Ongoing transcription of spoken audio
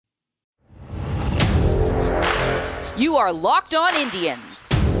You are Locked On Indians,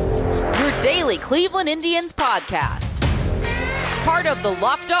 your daily Cleveland Indians podcast. Part of the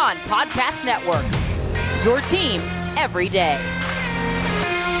Locked On Podcast Network, your team every day.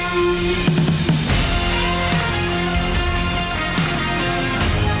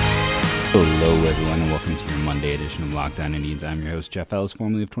 Hello, everyone, and welcome to your Monday edition of Locked On Indians. I'm your host, Jeff Ellis,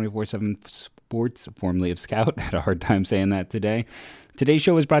 formerly of 24/7 Sports, formerly of Scout. I had a hard time saying that today. Today's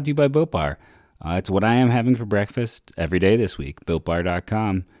show is brought to you by Built Bar. It's what I am having for breakfast every day this week.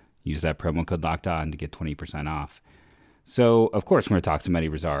 BuiltBar.com. Use that promo code Locked On to get 20% off. So, of course, we're going to talk some Eddie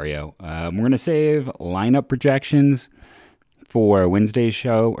Rosario. We're going to save lineup projections for Wednesday's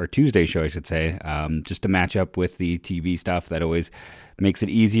show, or Tuesday's show, I should say, just to match up with the TV stuff. That always makes it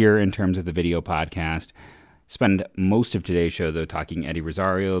easier in terms of the video podcast. Spend most of today's show, though, talking Eddie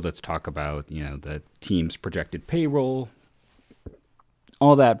Rosario. Let's talk about, the team's projected payroll,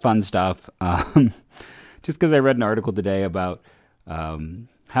 all that fun stuff. Just because I read an article today about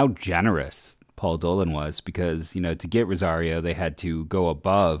how generous Paul Dolan was, because, to get Rosario, they had to go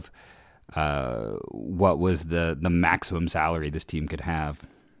above what was the maximum salary this team could have.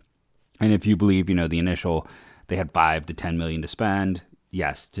 And if you believe, the initial, they had $5 to $10 million to spend.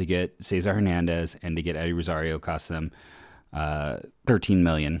 Yes, to get Cesar Hernandez and to get Eddie Rosario cost them $13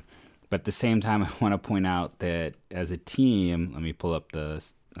 million. But at the same time, I want to point out that as a team, let me pull up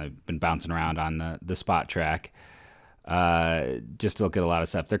I've been bouncing around on the spot track, just to look at a lot of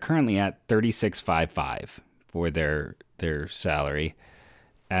stuff. They're currently at $36.55 for their salary,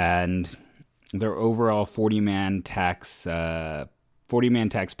 and their overall 40-man tax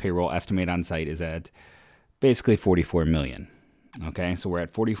payroll estimate on site is at basically $44 million. Okay, so we're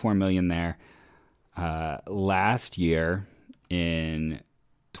at $44 million there. Last year in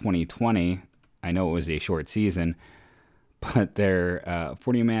 2020, I know it was a short season, but their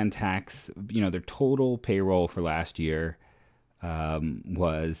 40-man tax, their total payroll for last year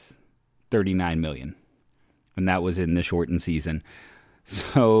was $39 million, and that was in the shortened season.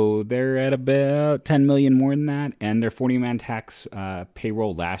 So they're at about $10 million more than that, and their 40-man tax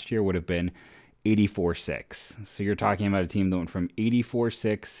payroll last year would have been $84.6. So you're talking about a team that went from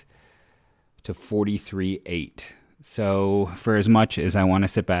 $84.6 to $43.8. So for as much as I want to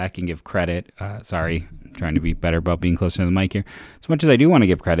sit back and give credit, I'm trying to be better about being closer to the mic here. As much as I do want to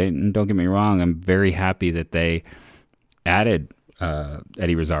give credit, and don't get me wrong, I'm very happy that they added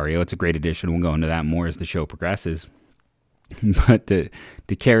Eddie Rosario. It's a great addition. We'll go into that more as the show progresses. But to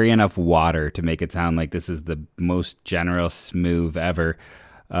carry enough water to make it sound like this is the most generous move ever,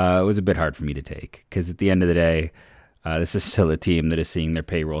 it was a bit hard for me to take, because at the end of the day, this is still a team that is seeing their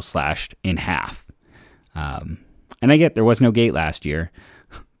payroll slashed in half. And I get there was no gate last year,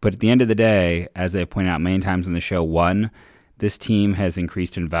 but at the end of the day, as I've pointed out many times on the show, one, this team has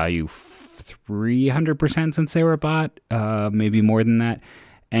increased in value 300% since they were bought, maybe more than that.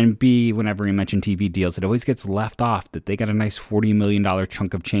 And B, whenever we mention TV deals, it always gets left off that they got a nice $40 million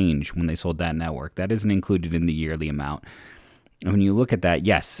chunk of change when they sold that network. That isn't included in the yearly amount. And when you look at that,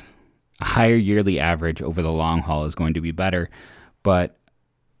 yes, a higher yearly average over the long haul is going to be better, but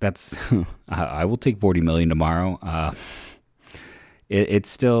that's I will take $40 million tomorrow. It's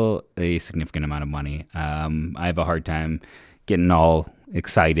still a significant amount of money. I have a hard time getting all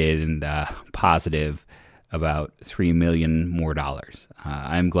excited and positive about $3 million more dollars.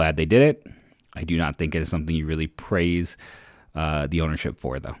 I'm glad they did it. I do not think it is something you really praise the ownership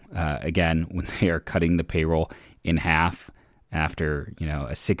for, though. Again, when they are cutting the payroll in half after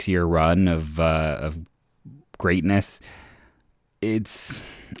a 6-year run of greatness,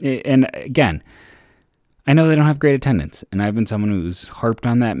 and again, I know they don't have great attendance, and I've been someone who's harped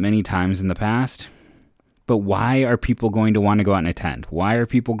on that many times in the past. But why are people going to want to go out and attend? Why are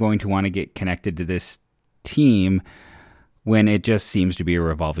people going to want to get connected to this team when it just seems to be a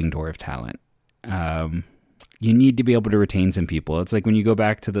revolving door of talent? You need to be able to retain some people. It's like when you go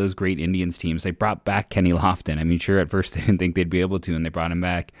back to those great Indians teams, they brought back Kenny Lofton. I mean, sure, at first they didn't think they'd be able to, and they brought him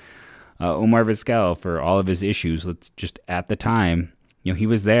back. Omar Vizquel, for all of his issues, at the time, he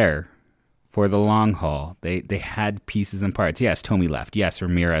was there for the long haul. They had pieces and parts. Yes, Tommy left. Yes,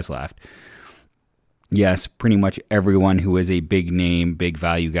 Ramirez left. Yes, pretty much everyone who is a big name, big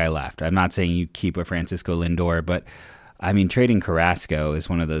value guy left. I'm not saying you keep a Francisco Lindor, but I mean, trading Carrasco is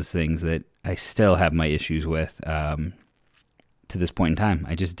one of those things that I still have my issues with to this point in time.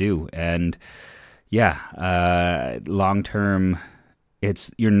 I just do. And yeah, long term,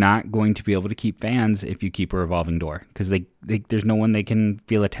 you're not going to be able to keep fans if you keep a revolving door, because there's no one they can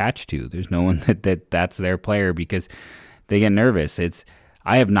feel attached to. There's no one that's their player, because they get nervous.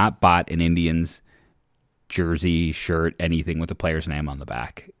 I have not bought an Indians jersey, shirt, anything with a player's name on the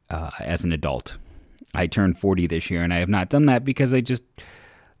back as an adult. I turned 40 this year, and I have not done that because I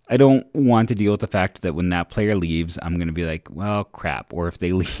don't want to deal with the fact that when that player leaves, I'm going to be like, well, crap. Or if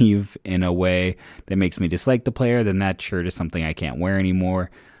they leave in a way that makes me dislike the player, then that shirt is something I can't wear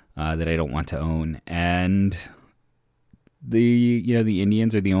anymore, that I don't want to own. And the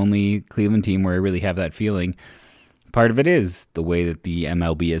Indians are the only Cleveland team where I really have that feeling. Part of it is the way that the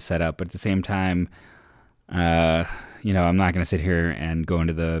MLB is set up, but at the same time, I'm not going to sit here and go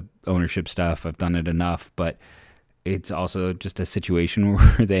into the ownership stuff. I've done it enough, but it's also just a situation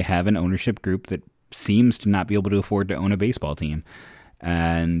where they have an ownership group that seems to not be able to afford to own a baseball team.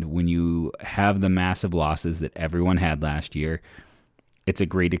 And when you have the massive losses that everyone had last year, it's a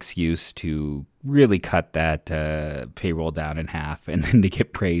great excuse to really cut that payroll down in half and then to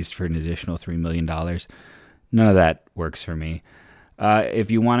get praised for an additional $3 million. None of that works for me.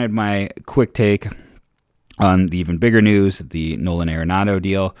 If you wanted my quick take on the even bigger news, the Nolan Arenado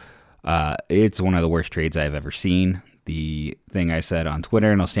deal, it's one of the worst trades I've ever seen. The thing I said on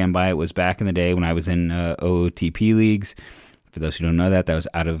Twitter, and I'll stand by it, was back in the day when I was in OOTP leagues. For those who don't know that was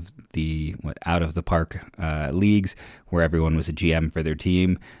out of the park leagues where everyone was a GM for their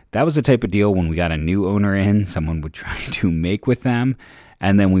team. That was the type of deal when we got a new owner in, someone would try to make with them,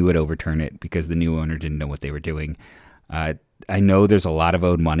 and then we would overturn it because the new owner didn't know what they were doing. I know there's a lot of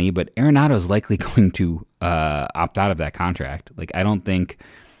owed money, but Arenado is likely going to opt out of that contract. Like, I don't think,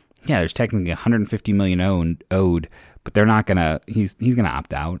 there's technically $150 million owed, but they're not gonna. He's gonna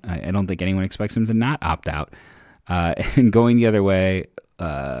opt out. I don't think anyone expects him to not opt out. And going the other way,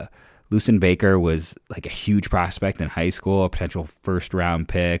 Lucien Baker was like a huge prospect in high school, a potential first-round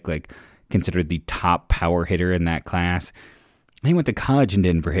pick, like considered the top power hitter in that class. And he went to college and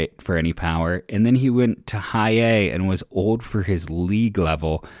didn't hit for any power, and then he went to high A and was old for his league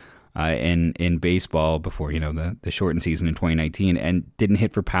level in baseball before the shortened season in 2019, and didn't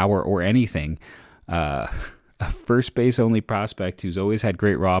hit for power or anything. A first base only prospect who's always had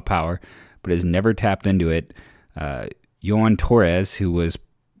great raw power, but has never tapped into it. Yohan Torres, who was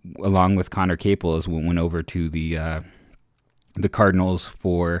along with Connor Capel, went over to the Cardinals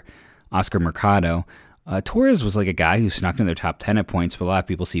for Oscar Mercado. Torres was like a guy who snuck in their top 10 at points, but a lot of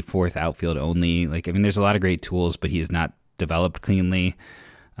people see fourth outfield only. There's a lot of great tools, but he is not developed cleanly.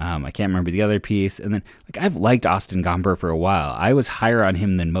 I can't remember the other piece. And then, I've liked Austin Gomber for a while. I was higher on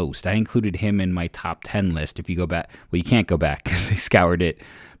him than most. I included him in my top 10 list. If you go back, well, you can't go back because they scoured it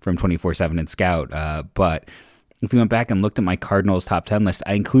from 24/7 and Scout. But if you went back and looked at my Cardinals top 10 list,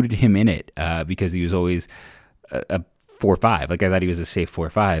 I included him in it because he was always a 4.5. I thought he was a safe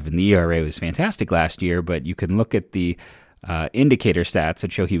 4.5, and the ERA was fantastic last year. But you can look at the indicator stats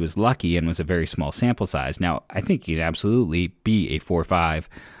that show he was lucky and was a very small sample size. Now, I think he'd absolutely be a 4.5,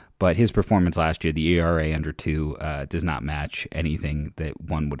 but his performance last year, the ERA under 2, does not match anything that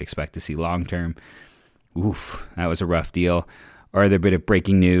one would expect to see long term. Oof, that was a rough deal. Or other bit of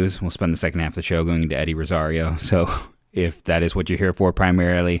breaking news, we'll spend the second half of the show going into Eddie Rosario. So if that is what you're here for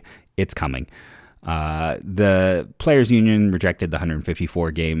primarily, it's coming. The Players Union rejected the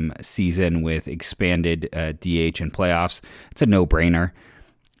 154-game season with expanded DH and playoffs. It's a no-brainer.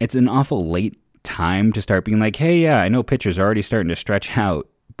 It's an awful late time to start being like, hey, yeah, I know pitchers are already starting to stretch out,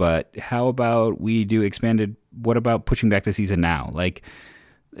 but how about we do expanded? What about pushing back the season now?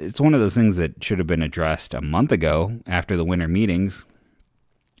 It's one of those things that should have been addressed a month ago after the winter meetings,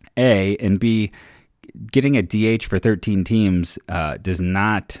 A, and B, getting a DH for 13 teams does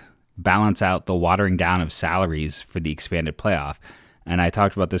not balance out the watering down of salaries for the expanded playoff. And I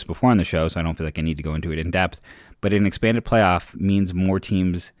talked about this before on the show, so I don't feel like I need to go into it in depth. But an expanded playoff means more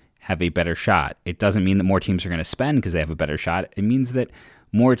teams have a better shot. It doesn't mean that more teams are going to spend because they have a better shot. It means that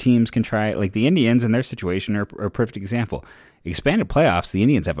more teams can try, like the Indians in their situation are a perfect example. Expanded playoffs, the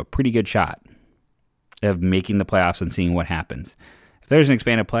Indians have a pretty good shot of making the playoffs and seeing what happens. If there's an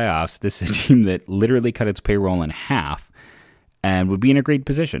expanded playoffs, this is a team that literally cut its payroll in half and would be in a great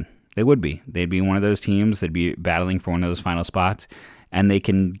position. They would be. They'd be one of those teams that'd be battling for one of those final spots, and they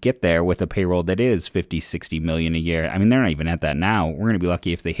can get there with a payroll that is $50, $60 million a year. I mean, they're not even at that now. We're going to be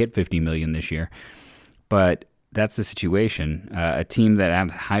lucky if they hit $50 million this year. But that's the situation. A team that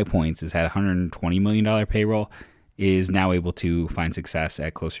at high points has had $120 million payroll is now able to find success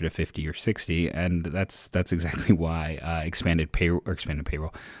at closer to 50 or 60, and that's exactly why expanded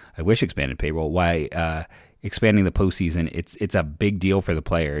payroll. I wish expanded payroll. Why expanding the postseason? It's a big deal for the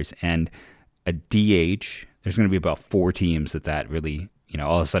players, and a DH. There's going to be about 4 teams that really,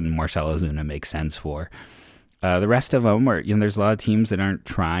 all of a sudden Marcell Ozuna makes sense for. The rest of them are, there's a lot of teams that aren't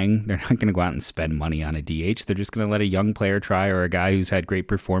trying. They're not going to go out and spend money on a DH. They're just going to let a young player try, or a guy who's had great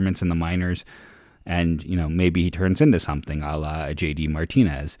performance in the minors. And, maybe he turns into something a la JD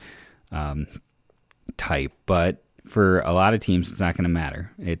Martinez. type, but for a lot of teams, it's not going to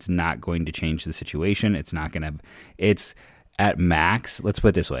matter. It's not going to change the situation. It's at max, let's put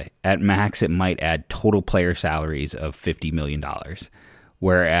it this way, at max, it might add total player salaries of $50 million,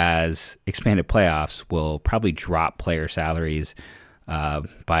 whereas expanded playoffs will probably drop player salaries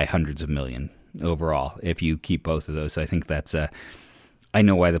by hundreds of million overall if you keep both of those. So I think that's I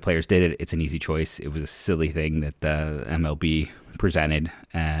know why the players did it. It's an easy choice. It was a silly thing that the MLB presented,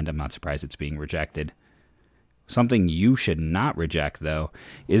 and I'm not surprised it's being rejected. Something you should not reject, though,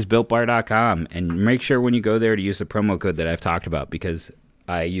 is BuiltBar.com. And make sure when you go there to use the promo code that I've talked about, because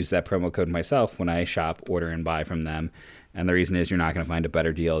I use that promo code myself when I shop, order, and buy from them. And the reason is you're not going to find a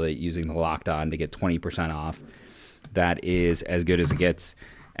better deal than using the Locked On to get 20% off. That is as good as it gets.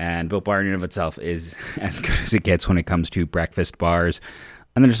 And Built Bar in and of itself is as good as it gets when it comes to breakfast bars.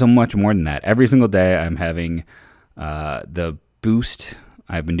 And there's so much more than that. Every single day I'm having the Boost.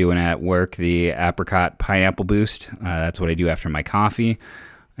 I've been doing at work the apricot pineapple boost. That's what I do after my coffee.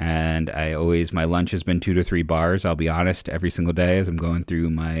 And my lunch has been 2 to 3 bars, I'll be honest, every single day as I'm going through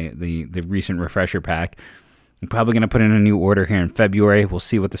the recent refresher pack. I'm probably going to put in a new order here in February. We'll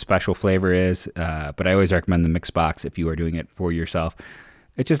see what the special flavor is. But I always recommend the mixed box if you are doing it for yourself.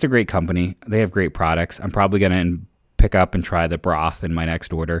 It's just a great company. They have great products. I'm probably going to pick up and try the broth in my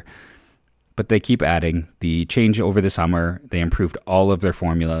next order. But they keep adding. The change over the summer, they improved all of their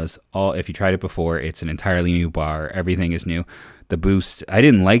formulas. If you tried it before, it's an entirely new bar. Everything is new. The boosts, I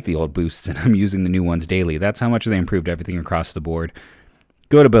didn't like the old boosts, and I'm using the new ones daily. That's how much they improved everything across the board.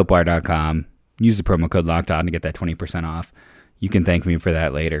 Go to BuiltBar.com. Use the promo code LOCKEDON to get that 20% off. You can thank me for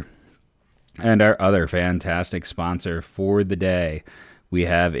that later. And our other fantastic sponsor for the day we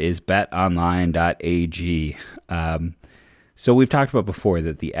have is betonline.ag. So we've talked about before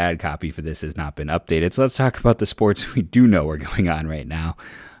that the ad copy for this has not been updated. So let's talk about the sports we do know are going on right now.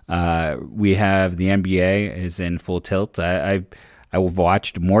 We have the NBA is in full tilt. I've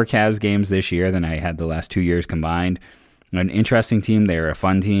watched more Cavs games this year than I had the last 2 years combined. An interesting team. They're a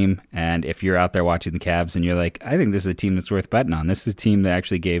fun team. And if you're out there watching the Cavs and you're like, I think this is a team that's worth betting on. This is a team that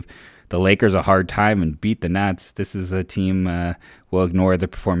actually gave the Lakers a hard time and beat the Nets. This is a team, we'll ignore the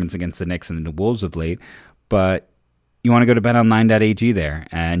performance against the Knicks and the Wolves of late. But you want to go to betonline.ag there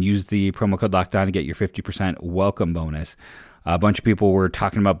and use the promo code LOCKEDON to get your 50% welcome bonus. A bunch of people were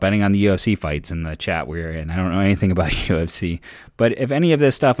talking about betting on the UFC fights in the chat we're in. I don't know anything about UFC, but if any of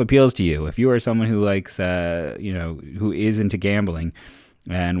this stuff appeals to you, if you are someone who likes, who is into gambling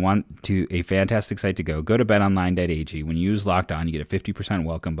and want to a fantastic site to go to betonline.ag. When you use Locked On, you get a 50%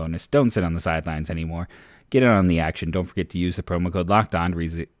 welcome bonus. Don't sit on the sidelines anymore. Get in on the action. Don't forget to use the promo code Locked On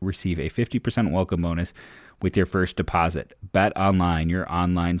to receive a 50% welcome bonus with your first deposit. Bet Online, your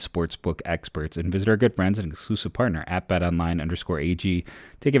online sportsbook experts, and visit our good friends and exclusive partner at betonline_AG.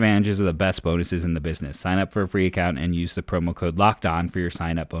 Take advantage of the best bonuses in the business. Sign up for a free account and use the promo code Locked On for your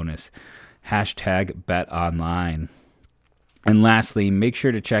sign-up bonus. #BetOnline. And lastly, make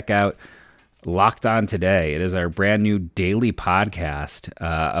sure to check out Locked On Today. It is our brand new daily podcast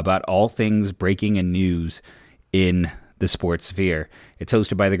about all things breaking and news in the sports sphere. It's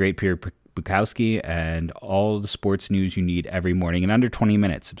hosted by the great Peter Bukowski, and all the sports news you need every morning in under 20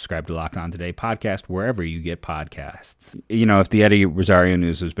 minutes. Subscribe to Locked On Today podcast wherever you get podcasts. You know, if the Eddie Rosario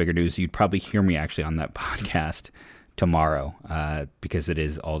news was bigger news, you'd probably hear me actually on that podcast tomorrow because it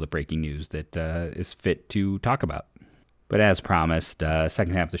is all the breaking news that is fit to talk about. But as promised,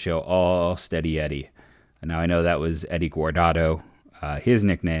 second half of the show, all Steady Eddie. And now I know that was Eddie Guardado, his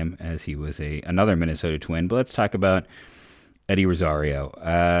nickname, as he was another Minnesota Twin. But let's talk about Eddie Rosario.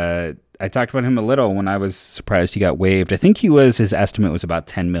 I talked about him a little when I was surprised he got waived. I think his estimate was about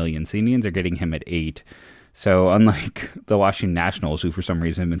 $10 million. So the Indians are getting him at $8 million. So unlike the Washington Nationals, who for some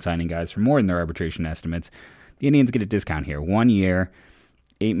reason have been signing guys for more than their arbitration estimates, the Indians get a discount here. 1 year,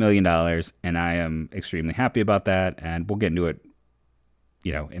 $8 million, and I am extremely happy about that. And we'll get into it,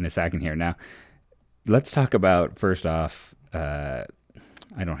 in a second here. Now, let's talk about, first off,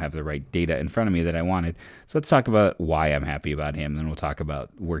 I don't have the right data in front of me that I wanted. So let's talk about why I'm happy about him, and then we'll talk about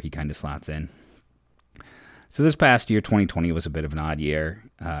where he kind of slots in. So this past year, 2020, was a bit of an odd year.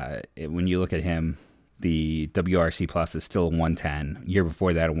 When you look at him, the WRC plus is still a 110. Year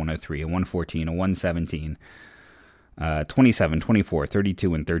before that, a 103, a 114, a 117, 27, 24,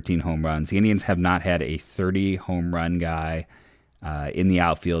 32, and 13 home runs. The Indians have not had a 30 home run guy in the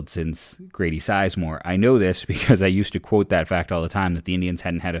outfield since Grady Sizemore. I know this because I used to quote that fact all the time, that the Indians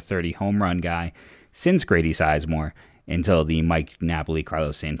hadn't had a 30 home run guy since Grady Sizemore until the Mike Napoli,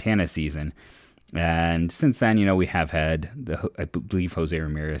 Carlos Santana season. And since then, we have had, I believe Jose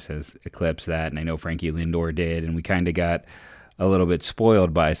Ramirez has eclipsed that, and I know Frankie Lindor did, and we kind of got a little bit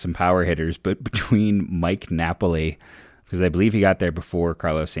spoiled by some power hitters, but between Mike Napoli, because I believe he got there before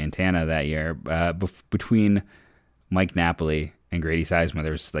Carlos Santana that year, between Mike Napoli and Grady Sizemore,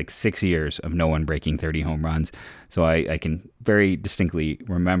 there was like 6 years of no one breaking 30 home runs. So I can very distinctly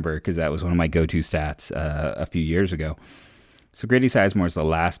remember, because that was one of my go-to stats a few years ago. So Grady Sizemore is the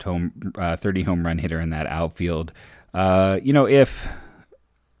last 30 home run hitter in that outfield. If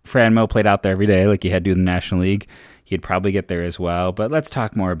Franmil played out there every day like he had to in the National League, he'd probably get there as well. But let's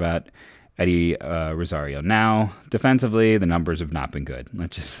talk more about Eddie Rosario. Now, defensively, the numbers have not been good.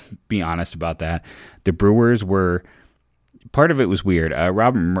 Let's just be honest about that. The Brewers were... Part of it was weird.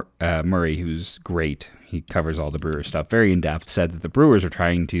 Robert Murray, who's great, he covers all the Brewers stuff, very in-depth, said that the Brewers are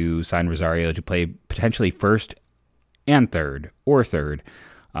trying to sign Rosario to play potentially first and third, or third.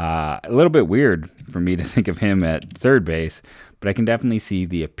 A little bit weird for me to think of him at third base, but I can definitely see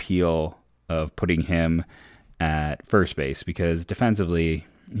the appeal of putting him at first base, because defensively,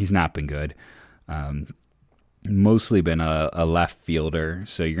 he's not been good. Mostly been a left fielder,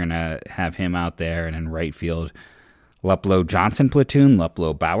 so you're going to have him out there, and in right field, Luplow Johnson platoon,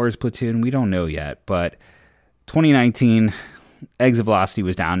 Luplow Bowers platoon, we don't know yet, but 2019 exit velocity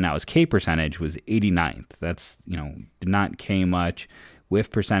was down. Now his K percentage was 89th. That's, did not K much. Whiff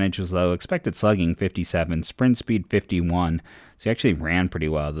percentage was low. Expected slugging 57, sprint speed 51. So he actually ran pretty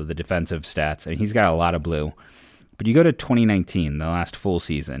well, though the defensive stats, and he's got a lot of blue. But you go to 2019, the last full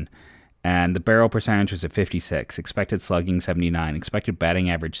season, and the barrel percentage was at 56, expected slugging 79, expected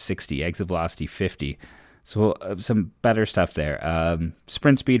batting average 60, exit velocity 50. So some better stuff there.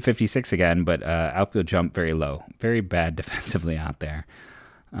 Sprint speed 56 again, but outfield jump very low. Very bad defensively out there.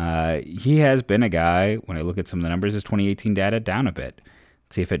 He has been a guy, when I look at some of the numbers, his 2018 data down a bit.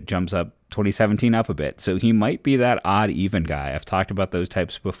 Let's see if it jumps up 2017 up a bit. So he might be that odd even guy. I've talked about those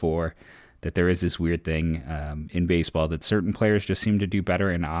types before, that there is this weird thing in baseball that certain players just seem to do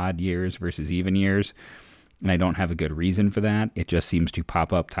better in odd years versus even years. And I don't have a good reason for that. It just seems to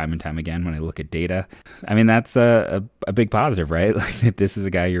pop up time and time again when I look at data. I mean, that's a big positive, right? Like, this is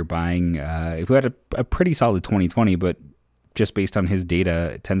a guy you're buying who had a pretty solid 2020, but just based on his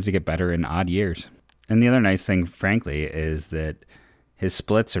data, it tends to get better in odd years. And the other nice thing, frankly, is that his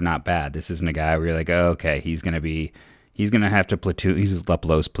splits are not bad. This isn't a guy where you're like, oh, okay, he's going to have to platoon, he's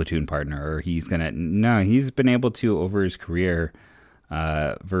Luplow's platoon partner, or he's been able to, over his career,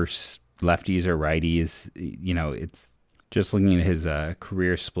 versus lefties or righties, it's just looking at his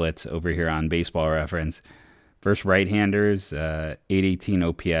career splits over here on Baseball Reference. Versus right-handers, 818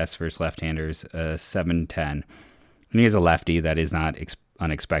 OPS versus left-handers, 710. And he has a lefty. That is not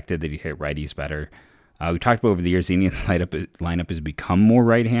unexpected that he hit righties better. We talked about over the years, the Indians lineup has become more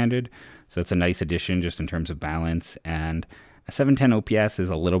right-handed, so it's a nice addition just in terms of balance. And a 710 OPS is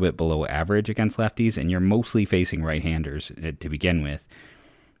a little bit below average against lefties, and you're mostly facing right-handers to begin with.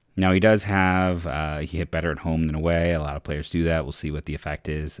 Now, he does have, he hit better at home than away. A lot of players do that. We'll see what the effect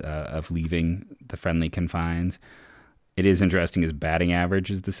is of leaving the friendly confines. It is interesting, his batting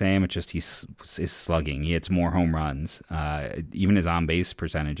average is the same. It's just he's slugging. He hits more home runs. Even his on-base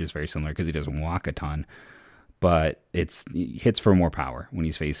percentage is very similar because he doesn't walk a ton. But he hits for more power when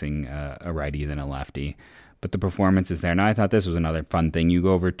he's facing a righty than a lefty. But the performance is there. Now, I thought this was another fun thing. You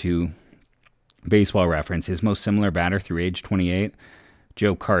go over to Baseball Reference. His most similar batter through age 28,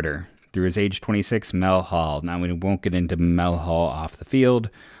 Joe Carter. Through his age 26, Mel Hall. Now, we won't get into Mel Hall off the field,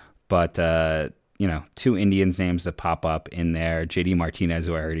 but, two Indians names that pop up in there. J.D. Martinez,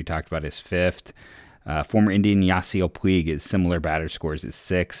 who I already talked about, is fifth. Former Indian Yasiel Puig is similar batter scores, is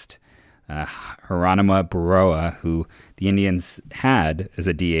sixth. Geronimo Baroa, who the Indians had as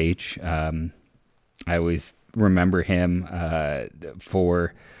a DH. I always remember him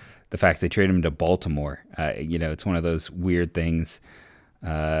for the fact they traded him to Baltimore. It's one of those weird things.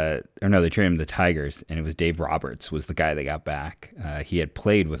 They traded him to the Tigers, and it was Dave Roberts was the guy they got back. He had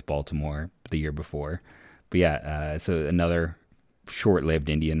played with Baltimore the year before. But so another short-lived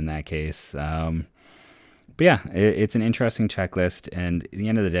Indian in that case. It's an interesting checklist, and at the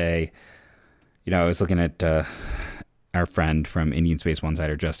end of the day, I was looking at our friend from Indian Baseball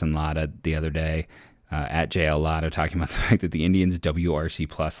Insider, Justin Latta, the other day, at JL Latta, talking about the fact that the Indians' WRC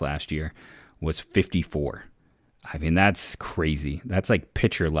plus last year was 54. I mean, that's crazy. That's like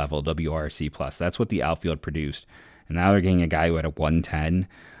pitcher level WRC plus. That's what the outfield produced. And now they're getting a guy who had a 110.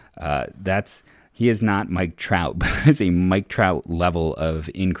 He is not Mike Trout, but it's a Mike Trout level of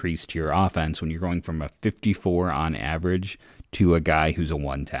increase to your offense when you're going from a 54 on average to a guy who's a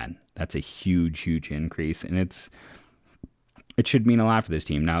 110. That's a huge, huge increase. And it should mean a lot for this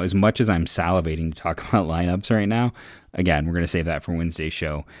team. Now, as much as I'm salivating to talk about lineups right now, again, we're going to save that for Wednesday's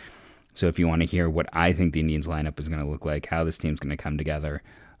show. So if you want to hear what I think the Indians lineup is going to look like, how this team's going to come together,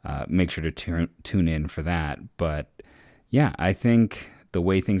 make sure to tune in for that. But yeah, I think the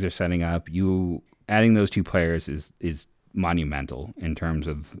way things are setting up, you adding those two players is monumental in terms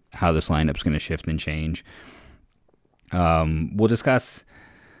of how this lineup's going to shift and change. We'll discuss.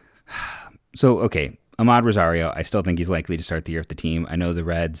 So, okay, Ahmad Rosario, I still think he's likely to start the year with the team. I know the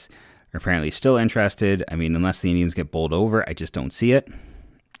Reds are apparently still interested. I mean, unless the Indians get bowled over, I just don't see it.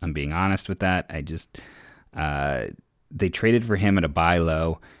 I'm being honest with that. They traded for him at a buy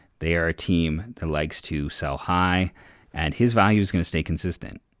low. They are a team that likes to sell high, and his value is going to stay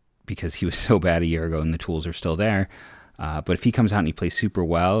consistent because he was so bad a year ago and the tools are still there. But if he comes out and he plays super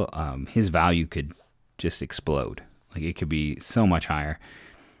well, his value could just explode. Like, it could be so much higher.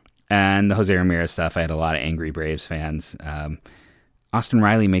 And the Jose Ramirez stuff, I had a lot of angry Braves fans. Austin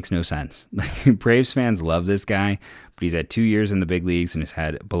Riley makes no sense. Braves fans love this guy, but he's had 2 years in the big leagues and has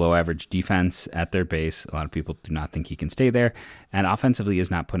had below average defense at their base. A lot of people do not think he can stay there. And offensively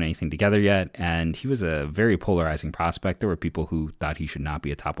has not put anything together yet. And he was a very polarizing prospect. There were people who thought he should not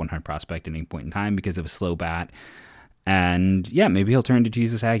be a top 100 prospect at any point in time because of a slow bat. And yeah, maybe he'll turn to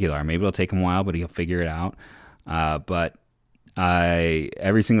Jesus Aguilar. Maybe it'll take him a while, but he'll figure it out. But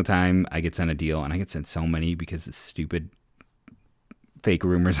every single time I get sent a deal, and I get sent so many because it's stupid fake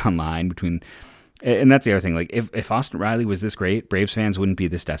rumors online and that's the other thing. Like, if Austin Riley was this great, Braves fans wouldn't be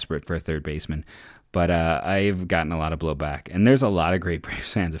this desperate for a third baseman. But I've gotten a lot of blowback, and there's a lot of great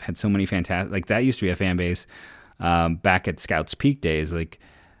Braves fans. I've had so many fantastic, like, that used to be a fan base back at Scouts Peak days. Like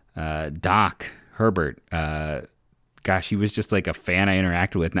Doc Herbert, gosh, he was just like a fan I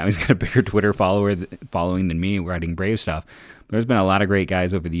interacted with. Now he's got a bigger Twitter following than me writing Brave stuff. There's been a lot of great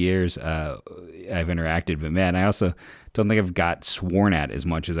guys over the years I've interacted with. Man, I also don't think I've got sworn at as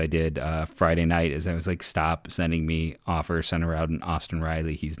much as I did Friday night, as I was like, stop sending me offers, send around an Austin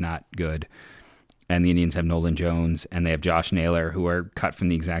Riley. He's not good. And the Indians have Nolan Jones, and they have Josh Naylor, who are cut from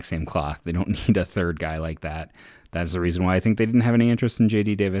the exact same cloth. They don't need a third guy like that. That's the reason why I think they didn't have any interest in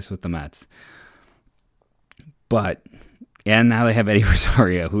J.D. Davis with the Mets. And now they have Eddie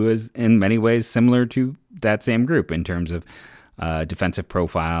Rosario, who is in many ways similar to that same group in terms of defensive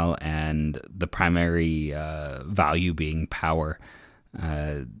profile and the primary value being power,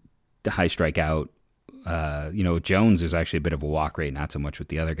 the high strikeout. Jones is actually a bit of a walk rate, not so much with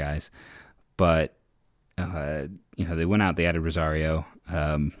the other guys. But, they went out, they added Rosario.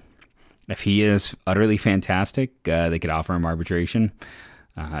 If he is utterly fantastic, they could offer him arbitration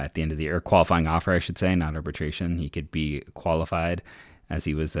at the end of the year, or qualifying offer, I should say, not arbitration. He could be qualified, as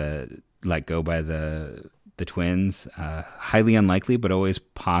he was let go by the Twins. Highly unlikely, but always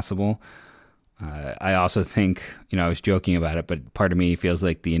possible. I also think, I was joking about it, but part of me feels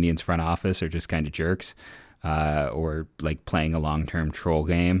like the Indians front office are just kind of jerks, or like playing a long-term troll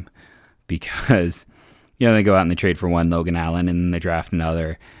game, because, they go out and they trade for one Logan Allen and then they draft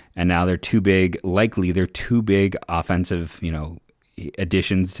another, and now they're too big offensive,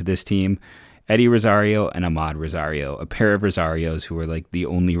 additions to this team. Eddie Rosario and Ahmad Rosario, a pair of Rosarios who are like the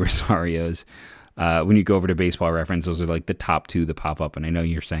only Rosarios. When you go over to Baseball Reference, those are like the top two that pop up. And I know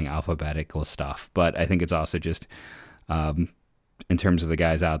you're saying alphabetical stuff, but I think it's also just in terms of the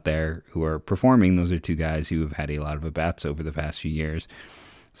guys out there who are performing, those are two guys who have had a lot of at-bats over the past few years.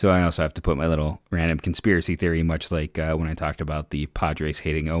 So I also have to put my little random conspiracy theory, much like when I talked about the Padres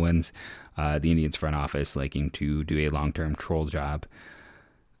hating Owens, the Indians front office liking to do a long-term troll job.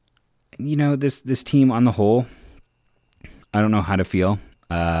 This team on the whole, I don't know how to feel.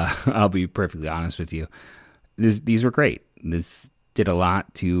 I'll be perfectly honest with you. These were great. This did a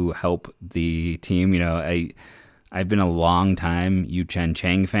lot to help the team. I've been a long time Yu Chen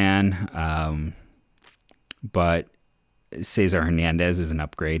Chang fan, but Cesar Hernandez is an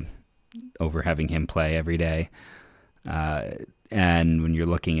upgrade over having him play every day. And when you're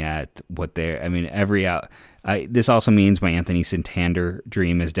looking at what this also means my Anthony Santander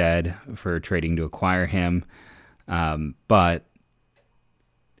dream is dead for trading to acquire him. But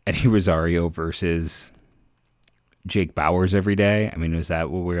Eddie Rosario versus Jake Bauers every day. Is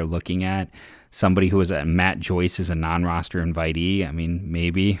that what we're looking at? Somebody who was Matt Joyce is a non-roster invitee.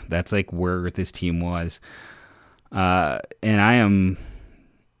 Maybe that's like where this team was. And I am,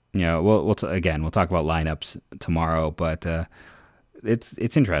 we'll talk about lineups tomorrow, but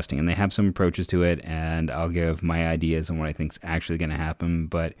it's interesting, and they have some approaches to it, and I'll give my ideas on what I think is actually going to happen.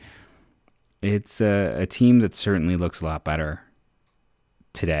 But it's a team that certainly looks a lot better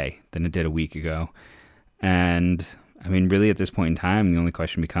today than it did a week ago. And really at this point in time, the only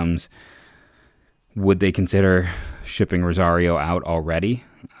question becomes, would they consider shipping Rosario out already?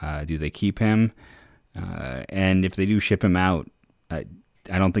 Do they keep him? And if they do ship him out,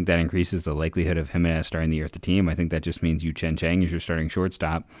 I don't think that increases the likelihood of Jimenez starting the year at the team. I think that just means Yu Cheng is your starting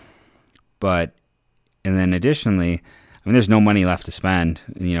shortstop. And then additionally, there's no money left to spend.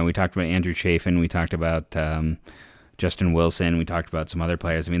 We talked about Andrew Chafin. We talked about Justin Wilson. We talked about some other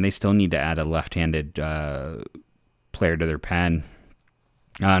players. They still need to add a left-handed player to their pen.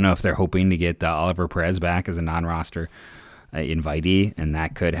 I don't know if they're hoping to get Oliver Perez back as a non-roster invitee, and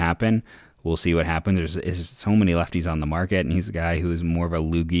that could happen. We'll see what happens. There's so many lefties on the market, and he's a guy who's more of a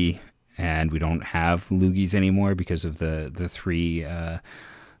loogie, and we don't have loogies anymore because of the three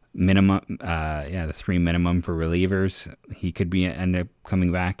minimum. The three minimum for relievers. He could end up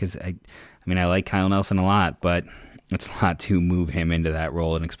coming back as I like Kyle Nelson a lot, but it's a lot to move him into that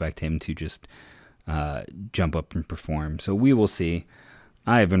role and expect him to just jump up and perform. So we will see.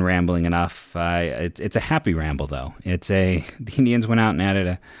 I've been rambling enough. It's a happy ramble, though. The Indians went out and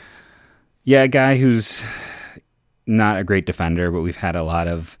added a guy who's not a great defender, but we've had a lot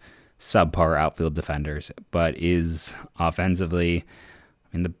of subpar outfield defenders, but is offensively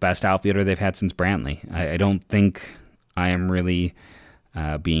the best outfielder they've had since Brantley. I don't think I am really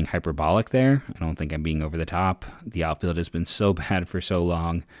being hyperbolic there. I don't think I'm being over the top. The outfield has been so bad for so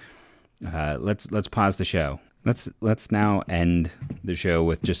long. Let's pause the show. Let's now end the show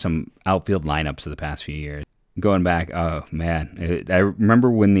with just some outfield lineups of the past few years. Going back, oh man, I remember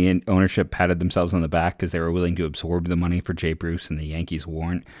when the ownership patted themselves on the back because they were willing to absorb the money for Jay Bruce and the Yankees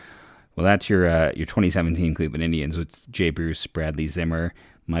weren't. Well, that's your 2017 Cleveland Indians with Jay Bruce, Bradley Zimmer,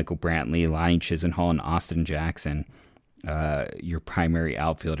 Michael Brantley, Lonnie Chisenhall, and Austin Jackson. Your primary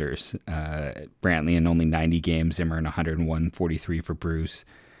outfielders. Brantley in only 90 games, Zimmer in 101, 43 for Bruce,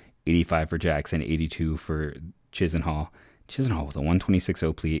 85 for Jackson, 82 for Chisenhall. Chisenhall with a 126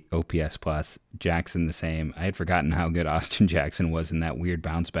 OPS plus. Jackson the same. I had forgotten how good Austin Jackson was in that weird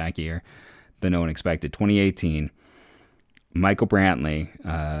bounce back year that no one expected. 2018, Michael Brantley,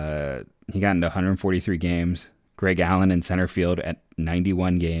 he got into 143 games. Greg Allen in center field at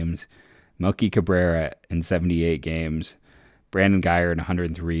 91 games. Melky Cabrera in 78 games. Brandon Guyer in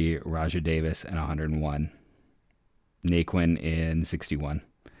 103. Raja Davis in 101. Naquin in 61.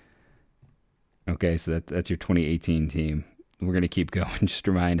 Okay, so that's your 2018 team. We're going to keep going just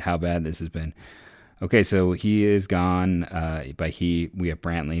to remind how bad this has been. Okay, so he is gone. By he, we have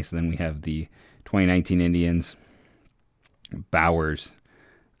Brantley. So then we have the 2019 Indians. Bowers,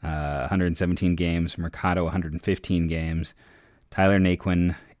 117 games. Mercado, 115 games. Tyler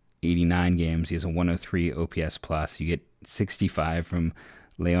Naquin, 89 games. He has a 103 OPS plus. You get 65 from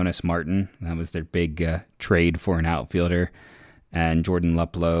Leonis Martin. That was their big trade for an outfielder. And Jordan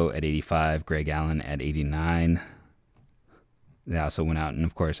Luplow at 85, Greg Allen at 89. They also went out and,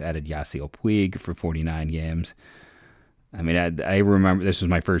 of course, added Yasiel Puig for 49 games. I remember this was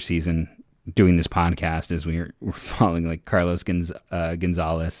my first season doing this podcast as we were following like Carlos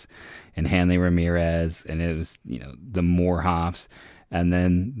Gonzalez and Hanley Ramirez, and it was, the Morehoffs, and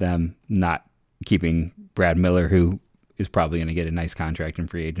then them not keeping Brad Miller, who is probably going to get a nice contract in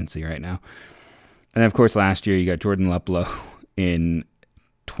free agency right now. And then, of course, last year you got Jordan Luplow in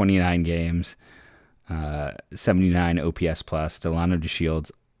 29 games, 79 OPS plus. Delano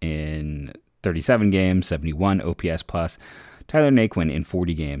DeShields in 37 games, 71 OPS plus. Tyler Naquin in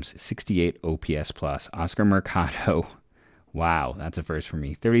 40 games, 68 OPS plus. Oscar Mercado, wow, that's a first for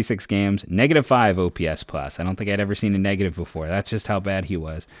me. 36 games, -5 OPS plus. I don't think I'd ever seen a negative before. That's just how bad he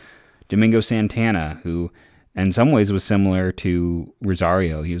was. Domingo Santana, who in some ways was similar to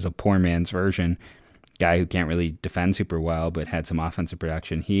Rosario. He was a poor man's version. Guy who can't really defend super well, but had some offensive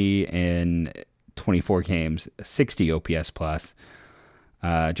production. He, in 24 games, 60 OPS plus.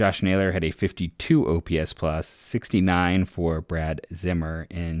 Josh Naylor had a 52 OPS plus, 69 for Brad Zimmer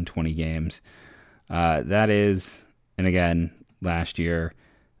in 20 games. That is, and again, last year,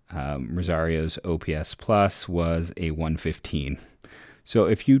 Rosario's OPS plus was a 115. So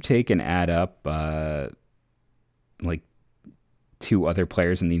if you take and add up like two other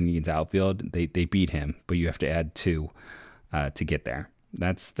players in the Indians outfield, they beat him, but you have to add two to get there.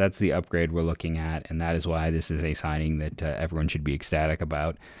 That's the upgrade we're looking at, and that is why this is a signing that everyone should be ecstatic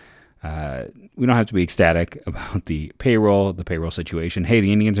about. We don't have to be ecstatic about the payroll situation. Hey,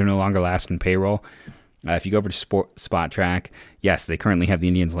 the Indians are no longer last in payroll. If you go over to Spot Track, yes, they currently have the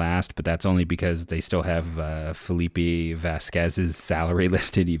Indians last, but that's only because they still have Felipe Vasquez's salary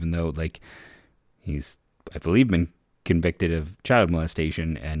listed, even though he's, I believe, been convicted of child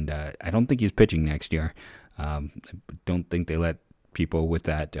molestation, and I don't think he's pitching next year. I don't think they let people with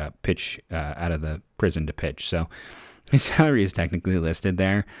that pitch out of the prison to pitch. So His salary is technically listed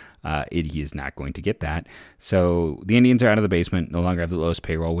there. He is not going to get that. So the Indians are out of the basement, no longer have the lowest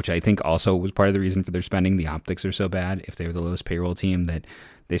payroll, which I think also was part of the reason for their spending. The optics are so bad. If they were the lowest payroll team that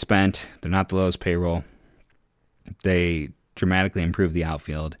they spent, they're not the lowest payroll. They dramatically improved the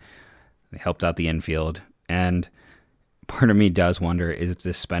outfield. They helped out the infield. And part of me does wonder is if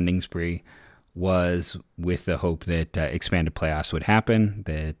this spending spree was with the hope that expanded playoffs would happen,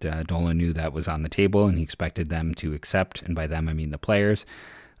 that Dolan knew that was on the table and he expected them to accept, and by them I mean the players,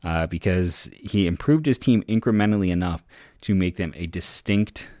 because he improved his team incrementally enough to make them a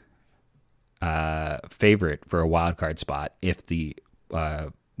distinct favorite for a wild card spot if we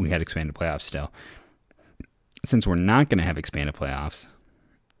had expanded playoffs still. Since we're not going to have expanded playoffs,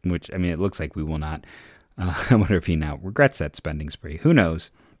 which, I mean, it looks like we will not, I wonder if he now regrets that spending spree. Who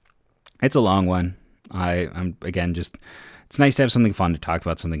knows? It's a long one. I'm again, just, it's nice to have something fun to talk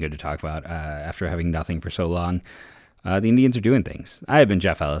about, something good to talk about after having nothing for so long. The Indians are doing things. I have been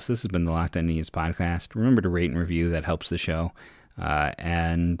Jeff Ellis. This has been the Locked On Indians podcast. Remember to rate and review. That helps the show.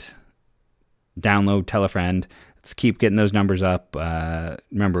 And download, tell a friend. Let's keep getting those numbers up.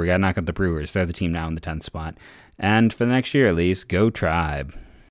 Remember, we got to knock out the Brewers. They're the team now in the 10th spot. And for the next year at least, go Tribe.